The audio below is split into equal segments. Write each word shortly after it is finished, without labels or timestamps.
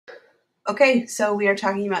Okay, so we are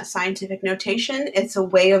talking about scientific notation. It's a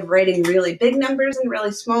way of writing really big numbers and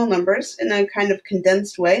really small numbers in a kind of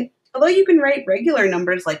condensed way. Although you can write regular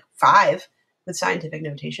numbers like 5 with scientific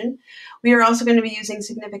notation. We are also going to be using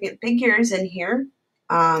significant figures in here.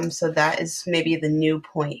 So that is maybe the new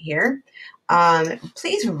point here.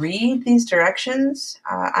 Please read these directions.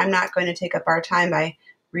 I'm not going to take up our time by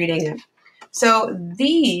reading it. So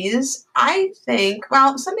these, I think,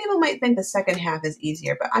 well, some people might think the second half is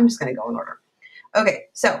easier, but I'm just going to go in order. Okay,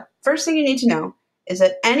 so first thing you need to know is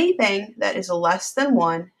that anything that is less than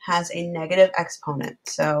 1 has a negative exponent.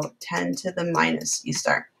 So 10 to the minus, you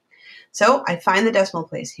start. So I find the decimal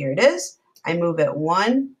place. Here it is. I move it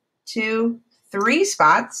 1, 2, 3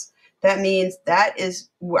 spots. That means that is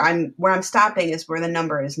where I'm stopping is where the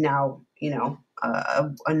number is now,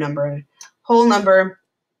 a number, whole number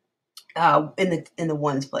in the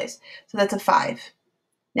ones place. So that's a 5.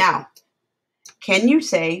 Now, can you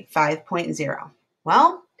say 5.0?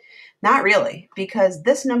 Well, not really, because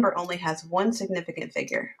this number only has one significant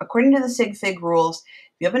figure. According to the sig fig rules,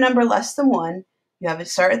 if you have a number less than 1, you have to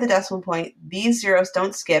start at the decimal point. These zeros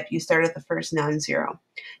don't skip. You start at the first non-zero.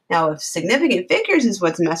 Now, if significant figures is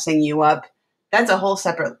what's messing you up, that's a whole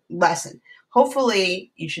separate lesson.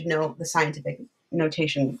 Hopefully, you should know the scientific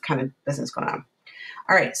notation kind of business going on.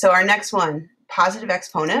 All right, so our next one, positive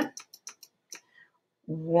exponent.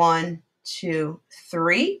 1, 2,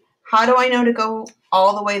 3. How do I know to go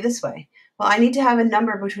all the way this way? Well, I need to have a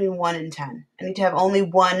number between 1 and 10. I need to have only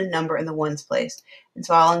one number in the ones place. And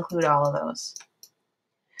so I'll include all of those.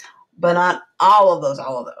 But not all of those.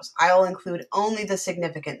 I will include only the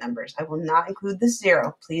significant numbers. I will not include the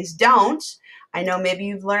 0. Please don't. I know maybe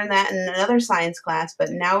you've learned that in another science class, but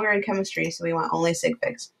now we're in chemistry, so we want only sig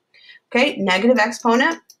figs. Okay, negative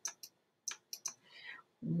exponent.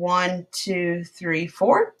 1, 2, 3,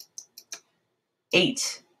 4.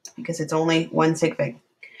 8, because it's only one sig fig.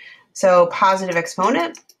 So positive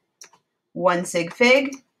exponent, 1 sig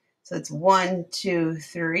fig. So it's 1, 2,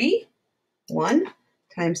 3, 1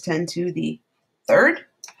 times 10 to the third.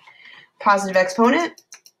 Positive exponent,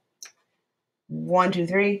 1, 2,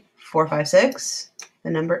 3, 4, 5, 6. The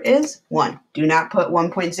number is 1. Do not put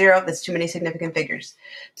 1.0. That's too many significant figures.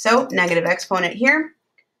 So negative exponent here,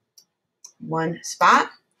 1 spot,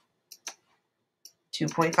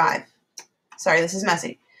 2.5. Sorry, this is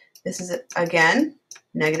messy. This is, again,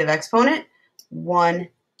 negative exponent, 1,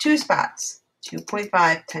 2 spots,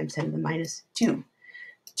 2.5 times 10 to the minus 2.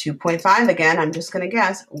 2.5, again, I'm just going to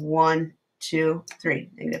guess, 1, 2, 3,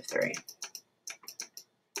 negative 3.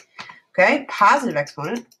 Okay, positive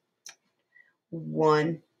exponent,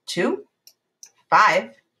 1, 2,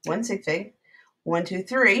 5, 1 sig fig, 1, 2,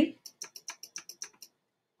 3,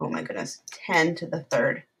 oh my goodness, 10 to the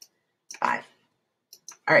third, 5.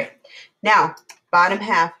 All right, now, bottom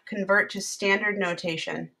half, convert to standard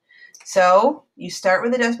notation. So you start where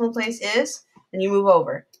the decimal place is, and you move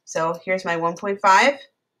over. So here's my 1.5,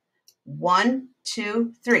 1,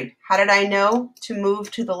 2, 3. How did I know to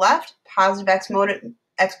move to the left? Positive exponent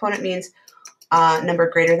means number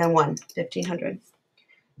greater than 1, 1500.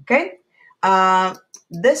 Okay,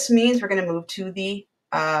 this means we're going to move to the,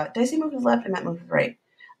 did I say move to the left? I meant move to the right.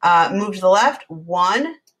 Move to the left,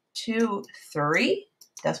 1, 2, 3,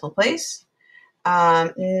 decimal place.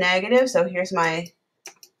 Negative, so here's my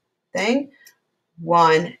thing,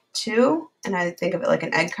 1, 2, and I think of it like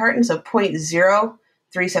an egg carton, so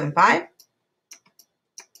 0.0375.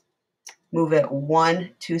 Move it 1,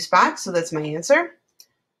 2 spots, so that's my answer.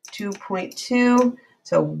 2.2,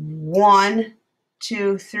 so 1,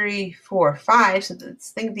 2, 3, 4, 5. So let's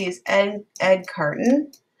think of these egg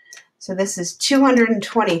carton. So this is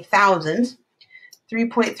 220,000.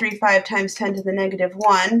 3.35 times 10 to the negative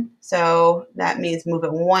 1. So that means move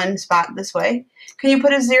it 1 spot this way. Can you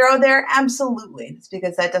put a 0 there? Absolutely. It's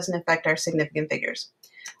because that doesn't affect our significant figures.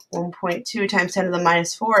 1.2 times 10 to the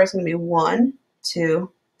minus 4 is going to be 1,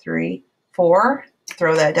 2, 3, 4.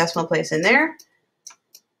 Throw that decimal place in there.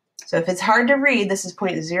 So if it's hard to read, this is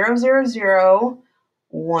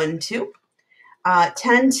 0.00012.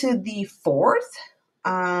 10 to the fourth.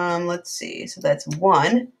 Let's see. So that's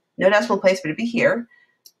 1. No decimal place, but it'd be here.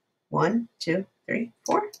 1, 2, 3,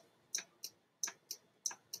 4.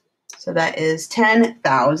 So that is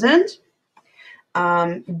 10,000.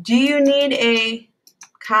 Do you need a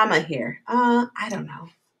comma here? I don't know.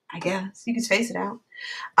 I guess you can space it out.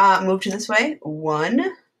 Move to this way.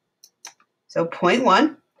 1. So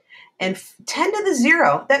 0.1. And 10 to the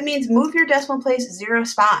 0. That means move your decimal place 0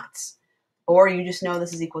 spots. Or you just know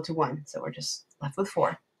this is equal to 1. So we're just left with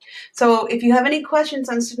 4. So if you have any questions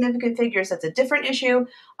on significant figures, that's a different issue.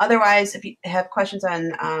 Otherwise, if you have questions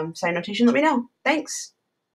on sign notation, let me know. Thanks.